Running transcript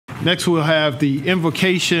Next, we'll have the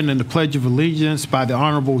invocation and the Pledge of Allegiance by the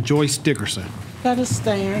Honorable Joyce Dickerson. Let us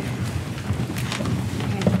stand.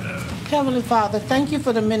 Heavenly Father, thank you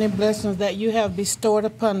for the many blessings that you have bestowed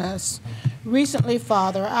upon us. Recently,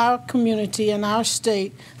 Father, our community and our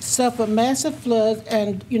state suffered massive floods,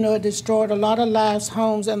 and, it destroyed a lot of lives,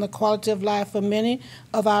 homes, and the quality of life for many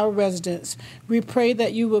of our residents. We pray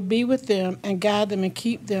that you will be with them and guide them and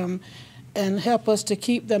keep them and help us to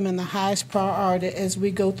keep them in the highest priority as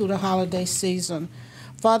we go through the holiday season.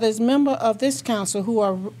 Father, as members of this council who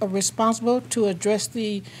are responsible to address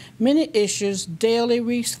the many issues daily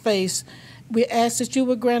we face, we ask that you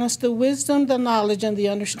would grant us the wisdom, the knowledge, and the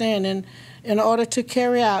understanding in order to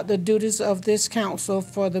carry out the duties of this council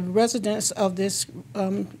for the residents of this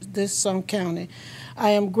county.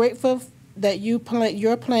 I am grateful that your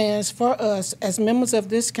plans for us as members of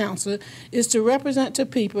this council is to represent to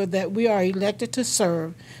people that we are elected to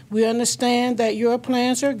serve. We understand that your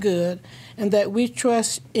plans are good and that we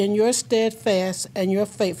trust in your steadfast and your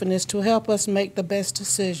faithfulness to help us make the best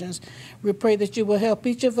decisions. We pray that you will help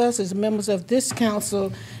each of us as members of this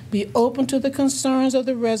council be open to the concerns of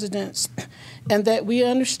the residents and that we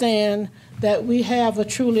understand that we have a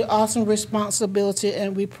truly awesome responsibility,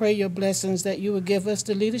 and we pray your blessings that you will give us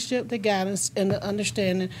the leadership, the guidance, and the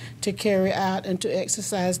understanding to carry out and to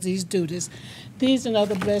exercise these duties. These and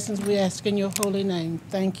other blessings we ask in your holy name.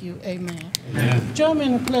 Thank you. Amen. Amen. Join me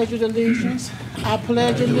in the Pledge of Allegiance. I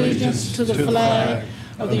pledge allegiance to the flag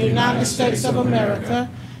of the United States of America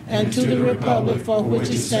and to the republic for which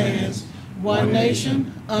it stands, one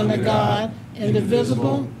nation, under God,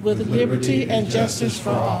 indivisible, with liberty and justice for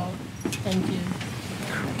all. Thank you.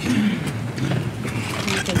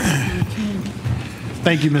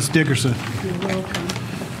 Thank you, Ms. Dickerson. You're welcome.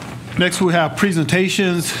 Next, we have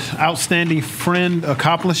presentations, outstanding friend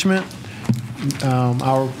accomplishment.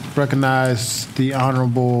 I'll recognize the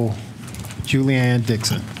Honorable Julianne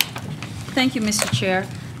Dixon. Thank you, Mr. Chair.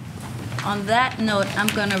 On that note, I'm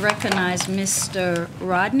going to recognize Mr.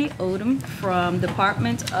 Rodney Odom from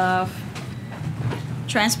Department of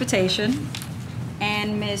Transportation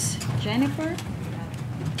and Ms. Jennifer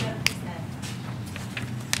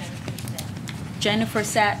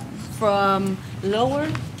Satt from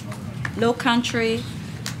Low Country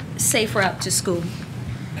Safe Route to School.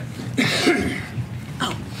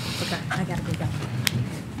 Oh, forgot. I gotta go back.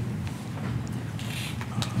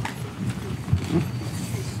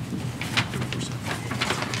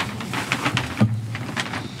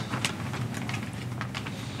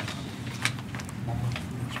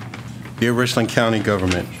 Dear Richland County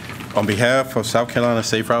Government, on behalf of South Carolina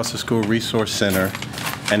Safe Routes to School Resource Center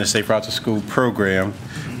and the Safe Routes to School program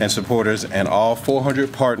and supporters and all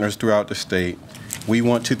 400 partners throughout the state, we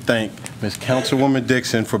want to thank Ms. Councilwoman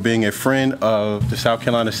Dixon for being a friend of the South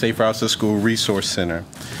Carolina Safe Routes to School Resource Center.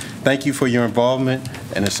 Thank you for your involvement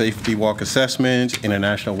in the Safety Walk Assessments,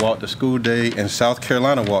 International Walk to School Day, and South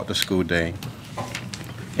Carolina Walk to School Day.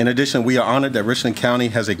 In addition, we are honored that Richland County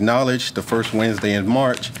has acknowledged the first Wednesday in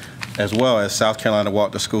March as well as South Carolina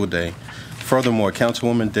Walk to School Day. Furthermore,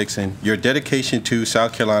 Councilwoman Dixon, your dedication to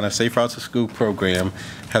South Carolina Safe Routes to School program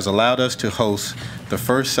has allowed us to host the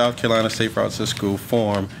first South Carolina Safe Routes to School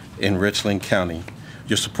Forum in Richland County.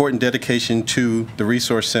 Your support and dedication to the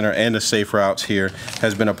Resource Center and the Safe Routes here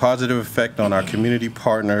has been a positive effect on our community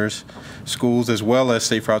partners, schools, as well as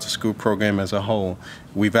Safe Routes to School program as a whole.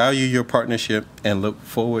 We value your partnership and look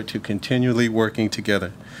forward to continually working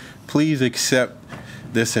together. Please accept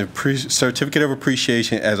this certificate of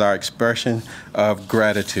appreciation as our expression of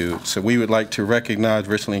gratitude. So we would like to recognize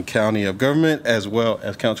Richland County of Government as well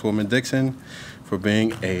as Councilwoman Dixon for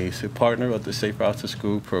being a partner of the Safe Routes to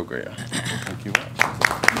School program. Thank you.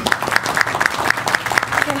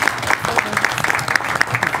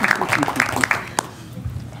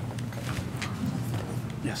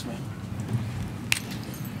 Yes, ma'am.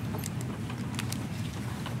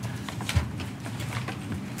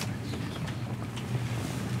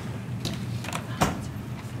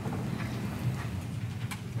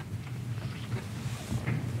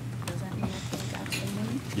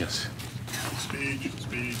 Yes.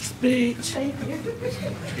 Speech. Young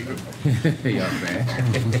man.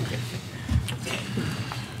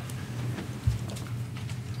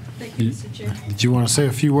 Thank you, Mr. Chair. Did you want to say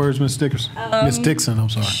a few words, Ms. Dickerson? Ms. Dixon, I'm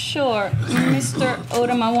sorry. Sure. Mr.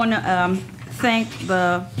 Odom, I want to thank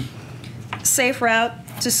the Safe Route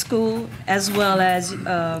to School as well as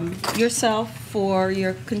yourself for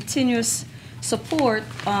your continuous support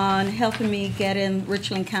on helping me get in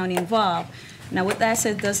Richland County involved. Now, with that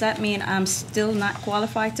said, does that mean I'm still not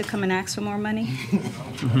qualified to come and ask for more money?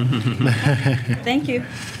 Thank you.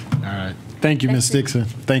 right. Thank you, Ms. Dixon.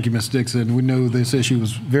 Thank you, Ms. Dixon. We know this issue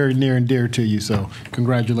was very near and dear to you, so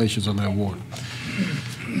congratulations on that award.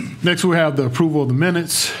 Next, we have the approval of the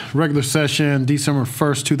minutes, regular session, December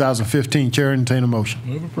 1st, 2015. Chair, entertain a motion.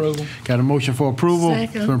 Move approval. Got a motion for approval?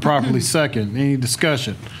 Second. It's been properly second. Any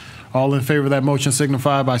discussion? All in favor of that motion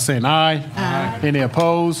signify by saying aye. Aye. Any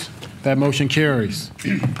opposed? That motion carries.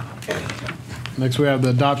 Next, we have the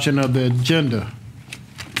adoption of the agenda.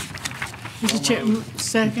 Mr. Chair,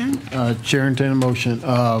 second. Chair, entertain a motion.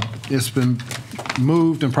 It's been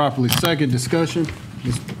moved and properly second. Discussion?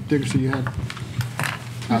 Ms. Dickerson, you had?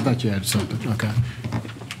 I thought you had something. Okay.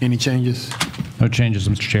 Any changes? No changes,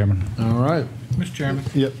 Mr. Chairman. All right. Mr. Chairman,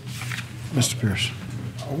 Yep. Mr. Pierce.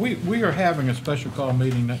 we are having a special call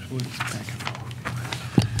meeting next week.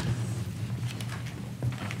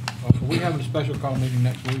 Are we having a special call meeting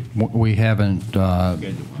next week? We haven't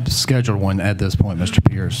scheduled one at this point, Mr.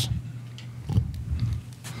 Pierce.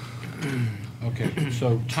 Okay,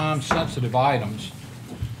 so time-sensitive items,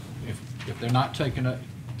 if they're not taken up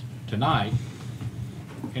tonight,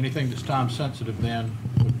 anything that's time-sensitive then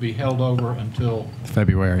would be held over until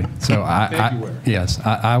February. So February. Yes,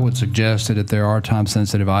 I would suggest that if there are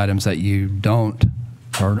time-sensitive items that you don't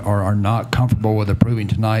or are not comfortable with approving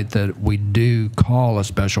tonight, that we do call a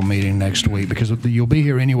special meeting next week, because you'll be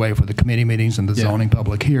here anyway for the committee meetings and the zoning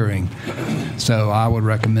public hearing. So I would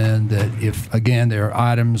recommend that if, again, there are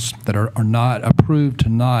items that are not approved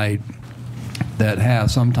tonight that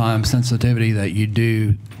have some time sensitivity, that you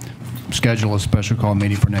do schedule a special call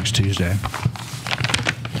meeting for next Tuesday.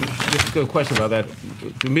 Just a good question about that.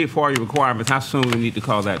 To meet for your requirements, how soon we need to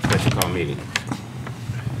call that special call meeting?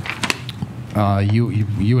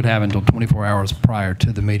 You would have until 24 hours prior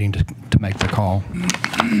to the meeting to make the call.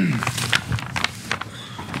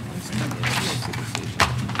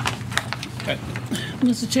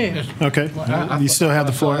 Mr. Chair. Okay. You still have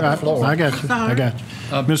the floor. I got you. I got you.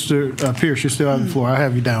 Mr. Pierce, you still have the floor. I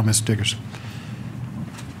have you down, Ms. Dickerson.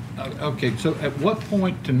 Okay, so at what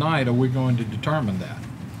point tonight are we going to determine that?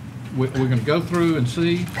 We're going to go through and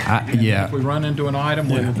see? And yeah. If we run into an item,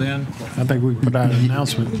 we will then... I think we put out an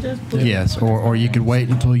announcement. Yes, or you could wait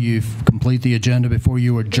until you complete the agenda before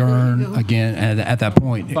you adjourn again at that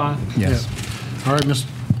point. Fine. Yes. All right,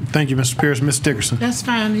 thank you, Mr. Pierce. Ms. Dickerson. That's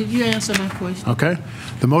fine. You answered my question. Okay.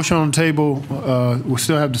 The motion on the table, we'll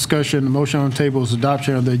still have discussion. The motion on the table is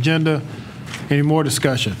adoption of the agenda. Any more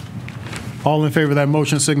discussion? All in favor of that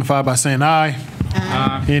motion signify by saying aye.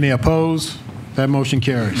 Aye. Any opposed? That motion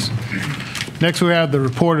carries. Next, we have the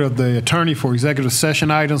report of the attorney for executive session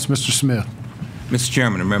items, Mr. Smith. Mr.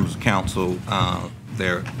 Chairman and members of council,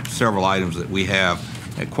 there are several items that we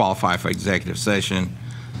have that qualify for executive session.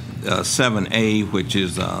 7A, which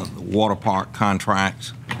is water park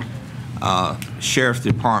contracts. Sheriff's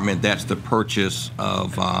Department, that's the purchase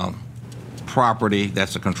of property.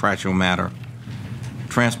 That's a contractual matter.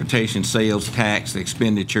 Transportation sales tax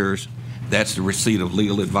expenditures, that's the receipt of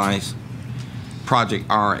legal advice.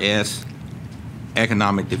 Project RS,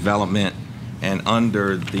 economic development, and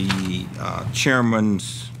under the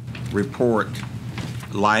chairman's report,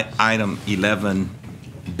 item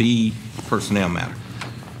 11B, personnel matter.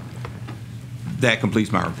 That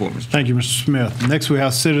completes my report, Mr. Chairman. Thank you, Mr. Smith. Next, we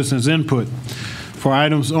have citizens' input for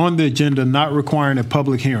items on the agenda not requiring a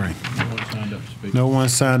public hearing. No one signed up to speak. No one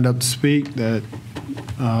signed up to speak.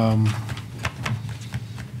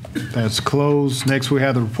 That's closed. Next, we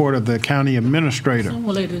have the report of the county administrator. Some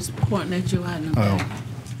lady's pointing at you. I know that.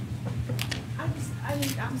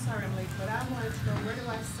 I'm sorry I'm late, but I wanted to know, where do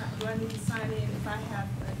I sign? Do I need to sign in if I have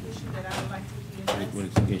an issue that I would like to be addressed? What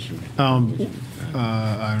is the issue?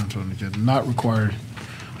 Items on the agenda, not required.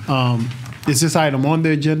 Is this item on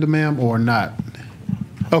the agenda, ma'am, or not?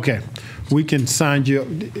 Okay, we can sign you,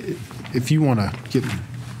 if you want to get,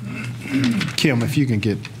 Kim, if you can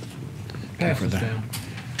get Pass for this that. down.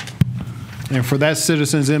 And for that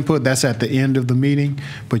citizens' input, that's at the end of the meeting,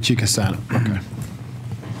 but you can sign up. Okay.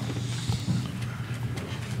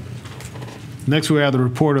 Next, we have the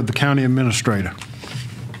report of the county administrator.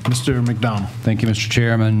 Mr. McDonald. Thank you, Mr.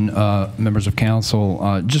 Chairman, members of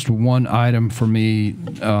council. Just one item for me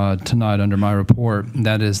tonight under my report, and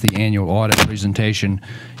that is the annual audit presentation.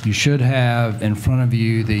 You should have in front of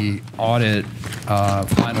you the audit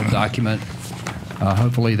final document.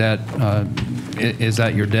 Hopefully that is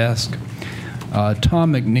at your desk.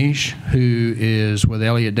 Tom McNeish, who is with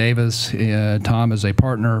Elliott Davis. Tom is a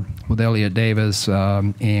partner with Elliott Davis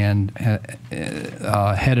and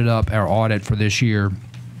headed up our audit for this year.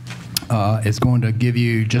 Is going to give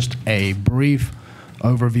you just a brief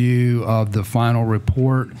overview of the final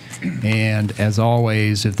report. And as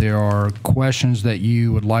always, if there are questions that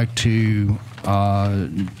you would like to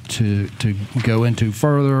to go into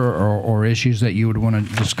further, or issues that you would want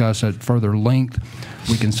to discuss at further length,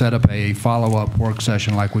 we can set up a follow-up work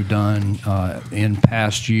session like we've done in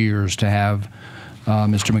past years to have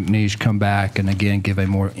Mr. McNeish come back and again give a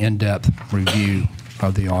more in-depth review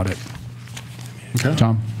of the audit. Okay.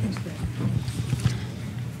 Tom?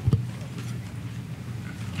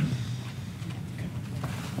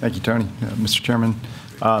 Thank you, Tony. Mr. Chairman,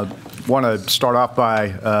 want to start off by,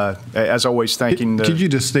 as always, thanking the... Could you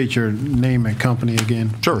just state your name and company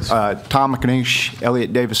again? Sure. Tom McNeish,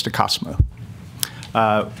 Elliott Davis DeCosmo.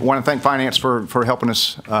 Want to thank Finance for helping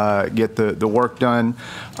us get the work done.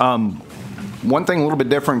 One thing a little bit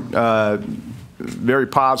different, very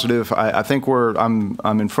positive. I think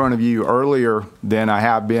I'm in front of you earlier than I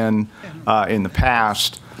have been in the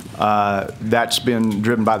past. That's been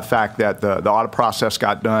driven by the fact that the audit process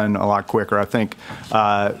got done a lot quicker. I think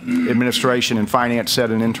administration and finance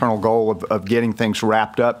set an internal goal of getting things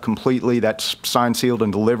wrapped up completely. That's signed, sealed,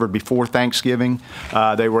 and delivered before Thanksgiving.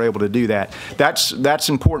 They were able to do that. That's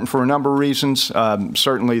important for a number of reasons.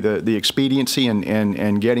 Certainly the expediency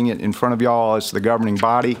and getting it in front of y'all as the governing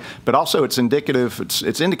body, but also it's indicative.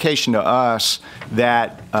 It's indication to us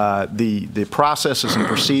that the processes and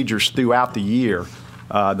procedures throughout the year,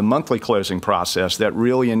 the monthly closing process, that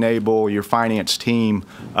really enable your finance team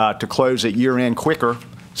to close at year-end quicker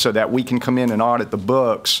so that we can come in and audit the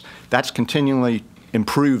books. That's continually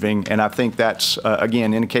improving, and I think that's,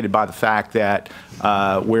 again, indicated by the fact that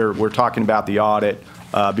we're talking about the audit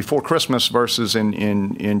before Christmas versus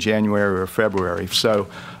in January or February. So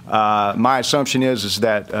my assumption is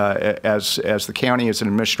that as the county, as an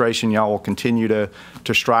administration, y'all will continue to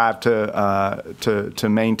strive to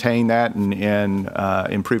maintain that and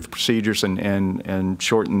improve the procedures and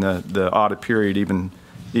shorten the audit period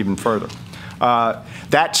even further.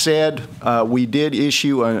 That said, we did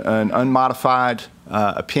issue an unmodified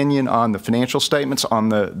opinion on the financial statements on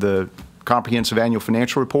the comprehensive annual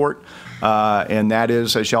financial report. And that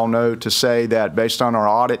is, as y'all know, to say that based on our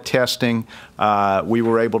audit testing, we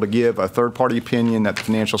were able to give a third-party opinion that the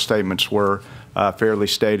financial statements were fairly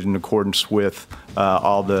stated in accordance with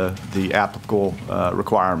all the applicable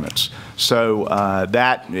requirements. So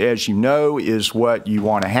that, as you know, is what you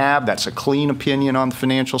want to have. That's a clean opinion on the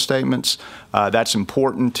financial statements. That's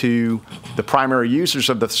important to the primary users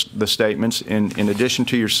of the statements, in addition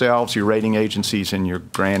to yourselves, your rating agencies, and your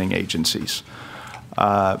granting agencies.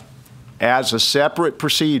 As a separate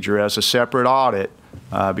procedure, as a separate audit,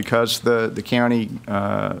 because the county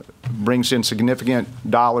brings in significant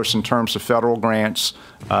dollars in terms of federal grants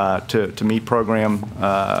to meet program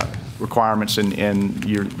requirements in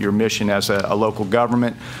your mission as a local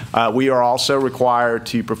government. We are also required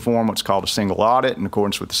to perform what's called a single audit in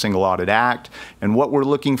accordance with the Single Audit Act. And what we're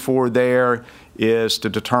looking for there is to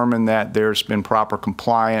determine that there's been proper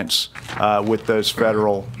compliance with those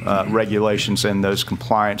federal regulations and those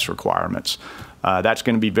compliance requirements. That's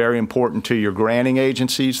going to be very important to your granting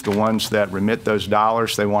agencies, the ones that remit those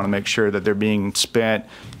dollars. They want to make sure that they're being spent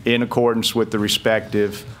in accordance with the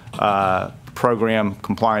respective program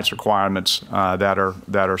compliance requirements that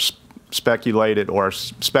are speculated or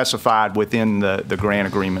specified within the grant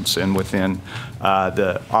agreements and within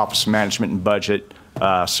the Office of Management and Budget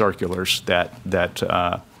circulars that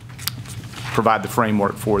provide the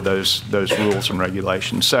framework for those rules and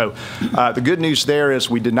regulations. So the good news there is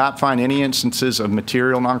we did not find any instances of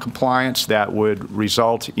material noncompliance that would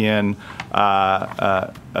result in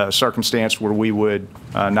a circumstance where we would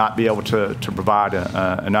not be able to provide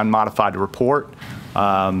an unmodified report.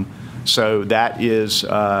 So that is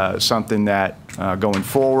something that going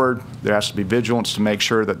forward, there has to be vigilance to make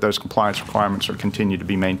sure that those compliance requirements are continued to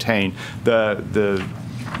be maintained.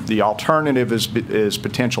 The alternative is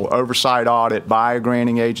potential oversight audit by a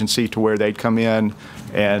granting agency to where they'd come in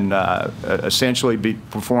and essentially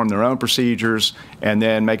perform their own procedures and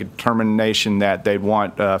then make a determination that they'd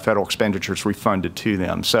want federal expenditures refunded to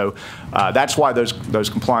them. So that's why those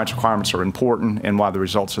compliance requirements are important and why the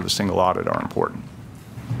results of the single audit are important.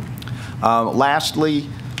 Lastly,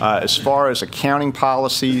 as far as accounting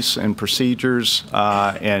policies and procedures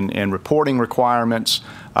and reporting requirements,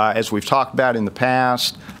 as we've talked about in the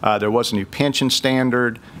past, there was a new pension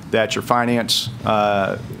standard that your finance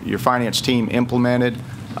team implemented.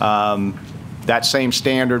 That same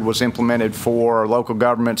standard was implemented for local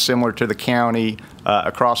governments similar to the county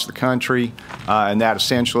across the country, and that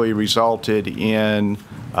essentially resulted in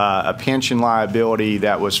a pension liability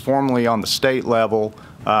that was formerly on the state level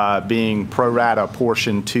being pro rata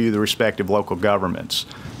apportioned to the respective local governments.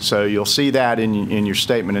 So you'll see that in your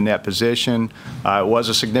statement of net position. It was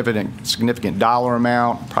a significant dollar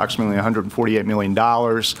amount, approximately $148 million.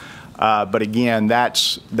 But again,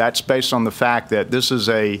 that's based on the fact that this is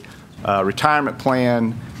a retirement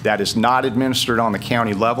plan that is not administered on the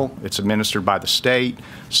county level. It's administered by the state.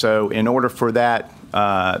 So in order for that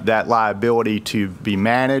liability to be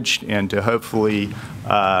managed and to hopefully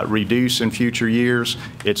reduce in future years,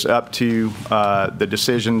 it's up to the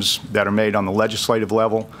decisions that are made on the legislative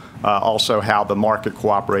level, also how the market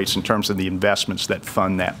cooperates in terms of the investments that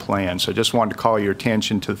fund that plan. So just wanted to call your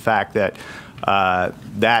attention to the fact that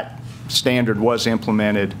that standard was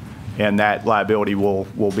implemented, and that liability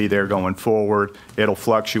will be there going forward. It'll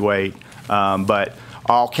fluctuate, but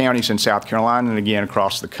all counties in South Carolina and again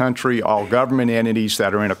across the country, all government entities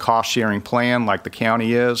that are in a cost-sharing plan like the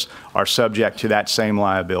county is, are subject to that same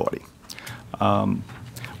liability.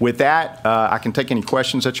 With that, I can take any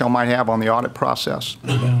questions that y'all might have on the audit process.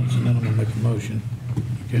 And then I'm going to make a motion.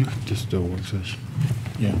 Okay, just do a work session.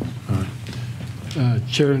 Yeah. All right.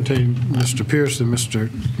 Chair, entertain Mr. Pierce and Mr.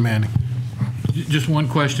 Manning. Just one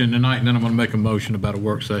question tonight, and then I'm going to make a motion about a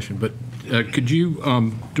work session. But could you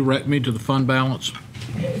direct me to the fund balance?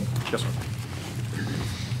 Yes, sir.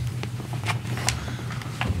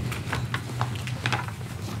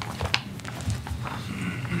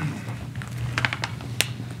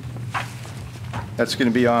 That's going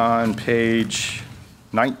to be on page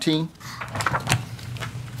 19.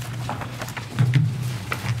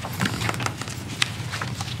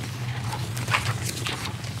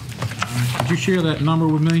 Could you share that number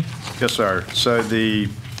with me? Yes, sir. So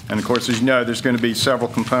and of course, as you know, there's going to be several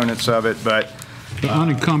components of it, but The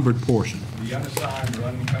unencumbered portion, the unassigned or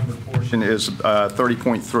unencumbered portion is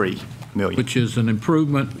 30.3 million. which is an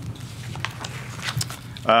improvement.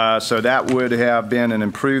 So that would have been an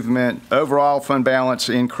improvement. Overall fund balance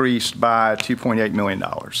increased by $2.8 million.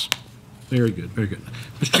 Very good, very good.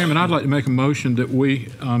 Mr. Chairman, I'd like to make a motion that we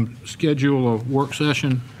schedule a work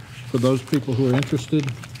session for those people who are interested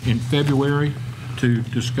in February to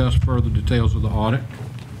discuss further details of the audit.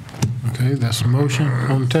 Okay, that's a motion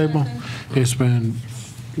on the table. It's been,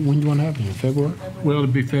 when you want to have it, in February? Well,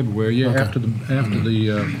 it'd be February, yeah, Okay. after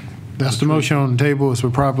the. That's the motion on the table. It's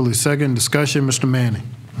been properly second. Discussion, Mr. Manning.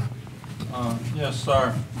 Yes,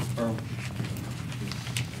 sir.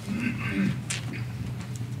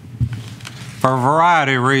 For a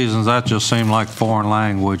variety of reasons, that just seemed like foreign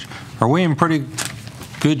language. Are we in pretty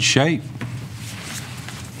good shape?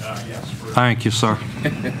 Yes. Thank you, sir.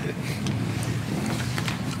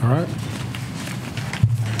 All right.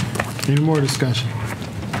 Any more discussion?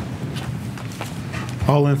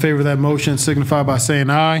 All in favor of that motion signify by saying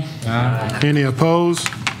aye. Aye. Any opposed?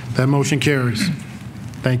 That motion carries.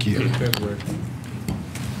 Thank you.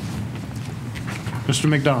 Mr.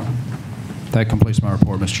 McDonald. That completes my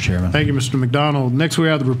report, Mr. Chairman. Thank you, Mr. McDonald. Next, we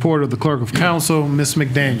have the report of the Clerk of Council, Ms.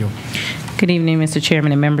 McDaniel. Good evening, Mr.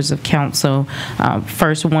 Chairman and members of council.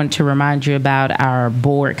 First, I want to remind you about our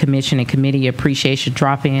board, commission, and committee appreciation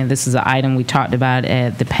drop-in. This is an item we talked about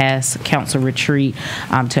at the past council retreat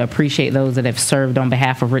to appreciate those that have served on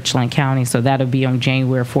behalf of Richland County. So that'll be on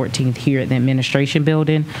January 14th here at the administration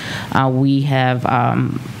building. We have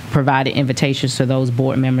provided invitations to those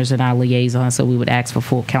board members and our liaisons, so we would ask for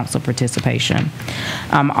full council participation.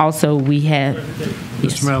 Also, we have...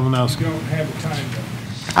 Mr. Malinowski.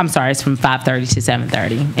 I'm sorry, it's from 5:30 to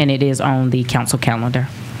 7:30, and it is on the council calendar.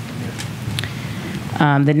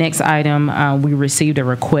 The next item, we received a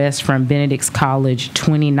request from Benedict's College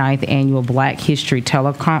 29th Annual Black History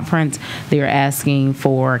Teleconference. They're asking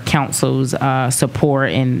for council's support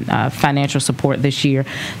and financial support this year.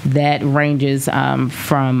 That ranges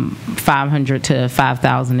from $500 to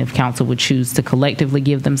 $5,000 if council would choose to collectively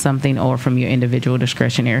give them something, or from your individual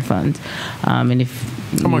discretionary funds. And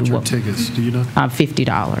if How much are tickets? Do you know? $50.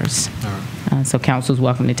 All right. So council's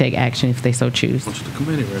welcome to take action if they so choose. What's the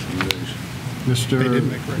committee recommendation?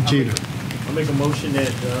 Mr. Jeter. I make a motion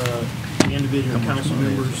that the individual council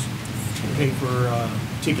members pay for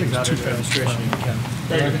tickets out of their discretion.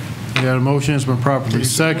 We got a motion. It's been properly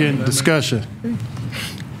second. Discussion.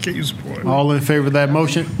 All in favor of that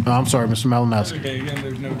motion? Oh, I'm sorry, Mr. Malinowski.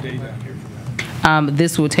 There's no date out here.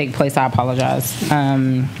 This will take place, I apologize,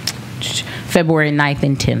 February 9th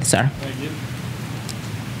and 10th, sir.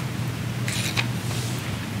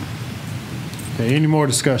 Okay, any more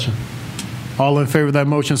discussion? All in favor of that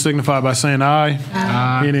motion signify by saying aye.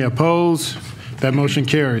 Aye. Any opposed? That motion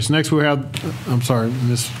carries. Next, we have, I'm sorry,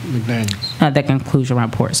 Ms. McDaniels. That concludes your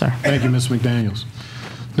report, sir. Thank you, Ms. McDaniels.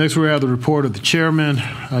 Next, we have the report of the chairman.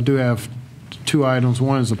 I do have two items.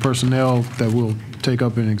 One is the personnel that we'll take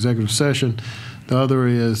up in executive session. The other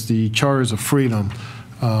is the Charters of Freedom.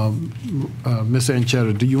 Ms.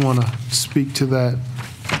 Anchetta, do you want to speak to that?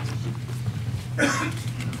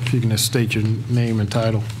 If you can just state your name and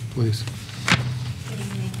title. please. Good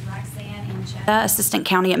evening, Roxanne Anchetta, Assistant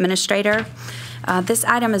County Administrator. This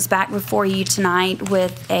item is back before you tonight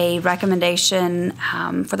with a recommendation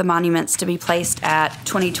for the monuments to be placed at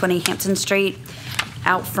 2020 Hampton Street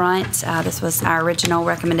out front. This was our original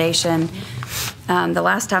recommendation. The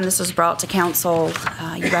last time this was brought to council,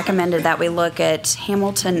 you recommended that we look at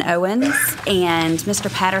Hamilton Owens, and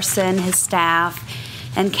Mr. Patterson, his staff,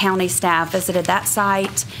 and county staff visited that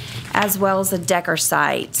site as well as the Decker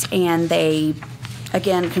site, and they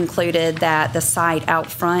again concluded that the site out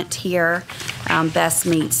front here best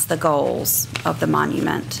meets the goals of the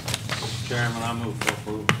monument. Chairman, I move for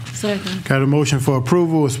approval. Second. Got a motion for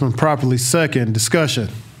approval. It's been properly second. Discussion.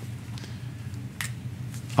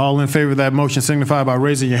 All in favor of that motion signify by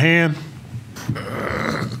raising your hand.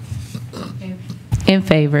 In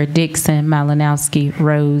favor: Dixon, Malinowski,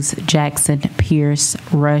 Rose, Jackson, Pierce,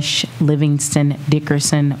 Rush, Livingston,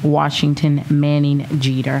 Dickerson, Washington, Manning,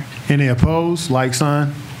 Jeter. Any opposed? Like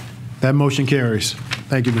sign. That motion carries.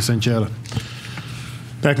 Thank you, Ms. Anchetta.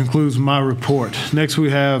 That concludes my report. Next,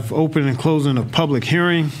 we have open and closing of public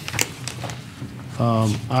hearing.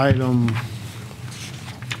 Item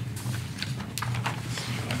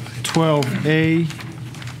 12A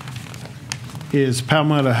is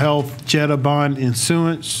Palmetto Health Jetta Bond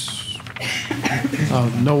Issuance.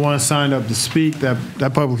 No one signed up to speak.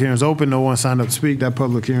 That public hearing is open. No one signed up to speak. That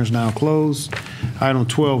public hearing is now closed. Item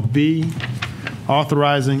 12B,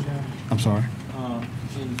 authorizing, I'm sorry.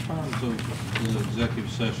 In terms of the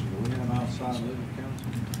executive session, do we have outside legal counsel?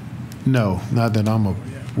 No, not that I'm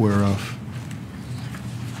aware of.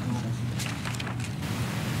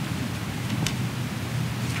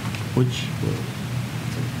 Which?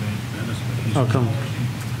 Oh, come on.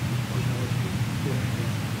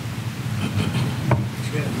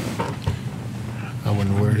 I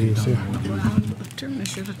wonder where he is here. Attorney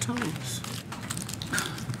should have told us.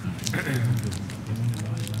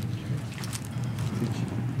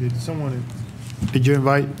 Did you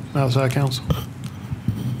invite outside counsel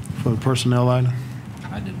for the personnel item?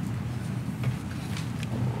 I didn't.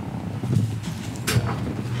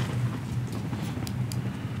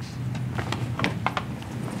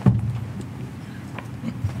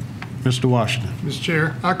 Mr. Washington. Mr.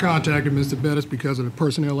 Chair, I contacted Mr. Bettis because of the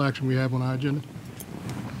personnel action we have on our agenda.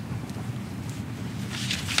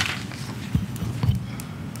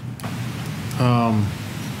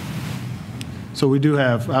 So we do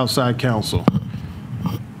have outside counsel.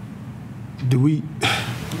 Do we?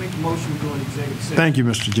 Make a motion to go into executive session. Thank you,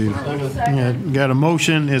 Mr. Jeter. Yeah, got a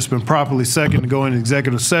motion. It's been properly seconded to go into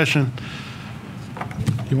executive session.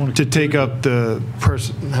 You want to take up the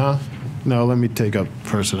person? Huh? No, let me take up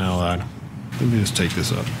personnel item. Let me just take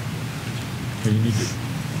this up. You need to.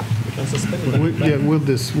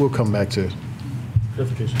 We'll come back to it.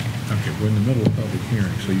 Okay, we're in the middle of public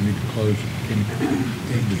hearing, so you need to close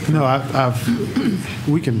it. No,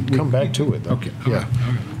 we can come back to it, though. Okay. Yeah.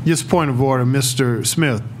 Just point of order, Mr.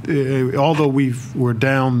 Smith. Although we're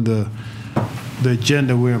down the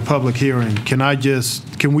agenda, we're in public hearing. Can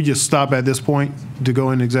we just stop at this point to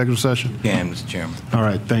go into executive session? Can, Mr. Chairman. All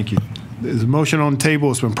right, thank you. There's a motion on the table.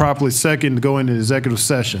 It's been properly seconded to go into executive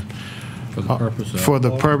session. For the purpose of? For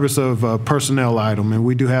the purpose of personnel item, and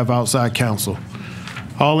we do have outside counsel.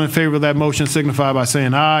 All in favor of that motion signify by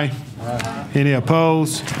saying aye. Aye. Any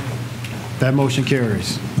opposed? That motion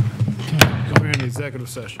carries. We're in executive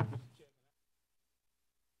session.